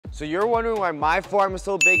So you're wondering why my forearm is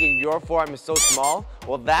so big and your forearm is so small?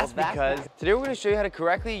 Well, that's because today we're going to show you how to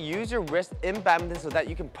correctly use your wrist in badminton so that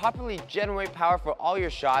you can properly generate power for all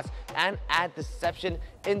your shots and add deception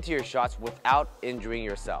into your shots without injuring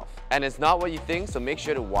yourself. And it's not what you think, so make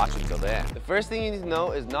sure to watch until the end. The first thing you need to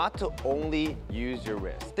know is not to only use your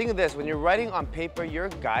wrist. Think of this, when you're writing on paper, you're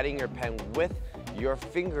guiding your pen with your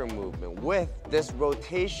finger movement, with this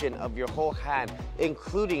rotation of your whole hand,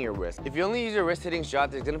 including your wrist. If you only use your wrist hitting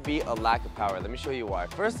shots, there's gonna be a lack of power. Let me show you why.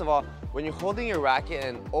 First of all, when you're holding your racket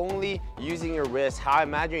and only using your wrist, how I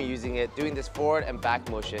imagine you're using it, doing this forward and back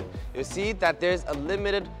motion, you'll see that there's a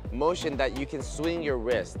limited motion that you can swing your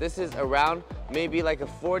wrist. This is around maybe like a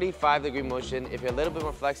 45-degree motion. If you're a little bit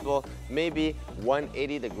more flexible, maybe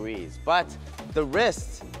 180 degrees. But the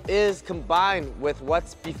wrist is combined with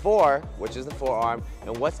what's before, which is the forearm,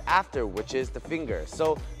 and what's after, which is the finger.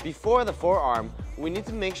 So before the forearm, we need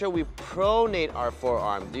to make sure we pronate our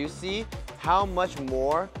forearm. Do you see how much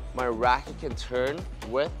more my racket can turn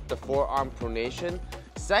with the forearm pronation?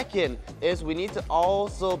 Second is we need to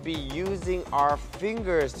also be using our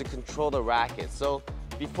fingers to control the racket. So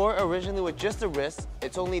before, originally with just the wrist,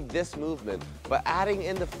 it's only this movement, but adding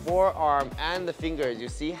in the forearm and the fingers, you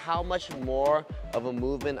see how much more of a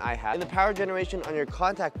movement I have. And the power generation on your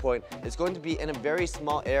contact point is going to be in a very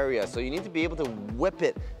small area, so you need to be able to whip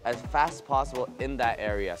it as fast as possible in that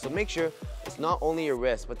area. So make sure it's not only your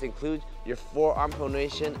wrist, but to include your forearm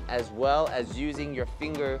pronation as well as using your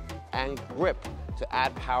finger and grip to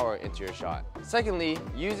add power into your shot. Secondly,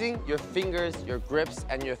 using your fingers, your grips,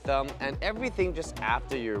 and your thumb, and everything just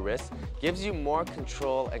after your wrist gives you more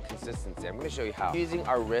control and consistency. I'm going to show you how. Using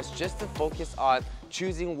our wrist just to focus on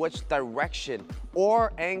choosing which direction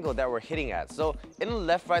or angle that we're hitting at. So in the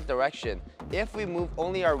left-right direction, if we move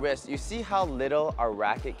only our wrist, you see how little our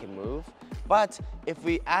racket can move? But if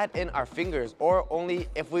we add in our fingers, or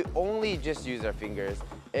if we only just use our fingers,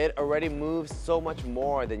 it already moves so much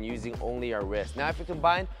more than using only our wrist. Now, if we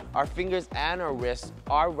combine our fingers and our wrists,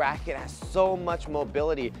 our racket has so much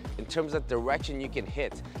mobility in terms of direction you can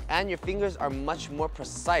hit. And your fingers are much more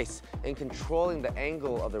precise in controlling the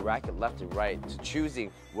angle of the racket left and right to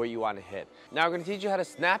choosing where you want to hit. Now, we're going to teach you how to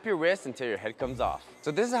snap your wrist until your head comes off.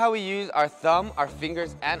 So this is how we use our thumb, our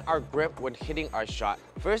fingers, and our grip when hitting our shot.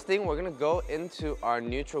 First thing, we're going to go into our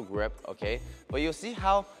neutral grip, okay? But you'll see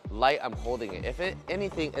how light I'm holding it. If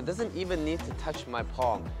anything, it doesn't even need to touch my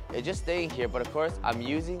palm. It's just staying here, but of course, I'm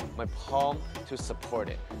using my palm to support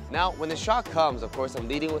it. Now, when the shot comes, of course, I'm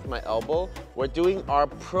leading with my elbow. We're doing our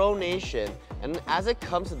pronation, and as it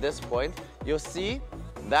comes to this point, you'll see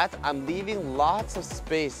that I'm leaving lots of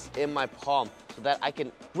space in my palm so that I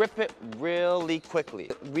can grip it really quickly.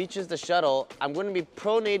 It reaches the shuttle, I'm going to be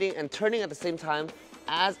pronating and turning at the same time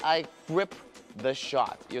as I grip the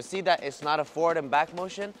shot. You'll see that it's not a forward and back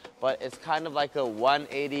motion, but it's kind of like a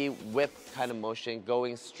 180 whip kind of motion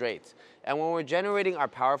going straight. And when we're generating our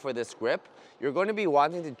power for this grip, you're going to be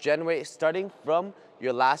wanting to generate starting from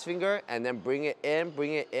your last finger and then bring it in,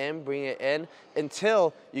 bring it in, bring it in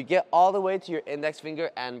until you get all the way to your index finger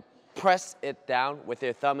and press it down with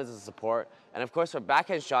your thumb as a support. And of course, for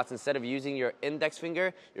backhand shots, instead of using your index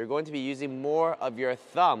finger, you're going to be using more of your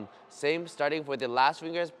thumb. Same, starting with the last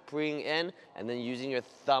fingers, bringing in, and then using your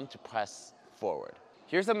thumb to press forward.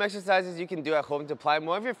 Here's some exercises you can do at home to apply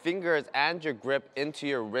more of your fingers and your grip into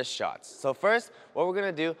your wrist shots. So first, what we're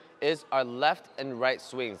gonna do is our left and right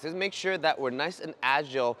swings. Just make sure that we're nice and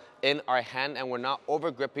agile in our hand and we're not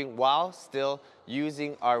over gripping while still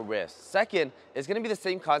using our wrist. Second, it's gonna be the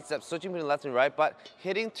same concept, switching between left and right, but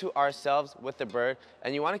hitting to ourselves with the bird.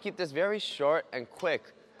 And you wanna keep this very short and quick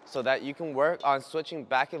so that you can work on switching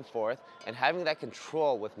back and forth and having that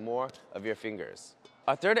control with more of your fingers.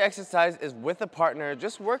 Our third exercise is with a partner.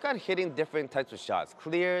 Just work on hitting different types of shots.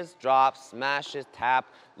 Clears, drops, smashes, tap,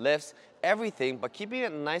 lifts, everything, but keeping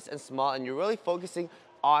it nice and small, and you're really focusing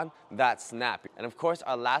on that snap. And of course,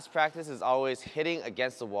 our last practice is always hitting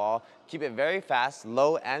against the wall. Keep it very fast,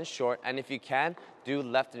 low and short, and if you can, do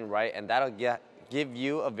left and right, and that'll give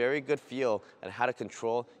you a very good feel on how to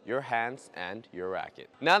control your hands and your racket.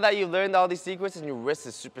 Now that you've learned all these secrets and your wrist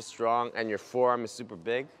is super strong and your forearm is super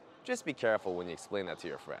big, just be careful when you explain that to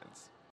your friends.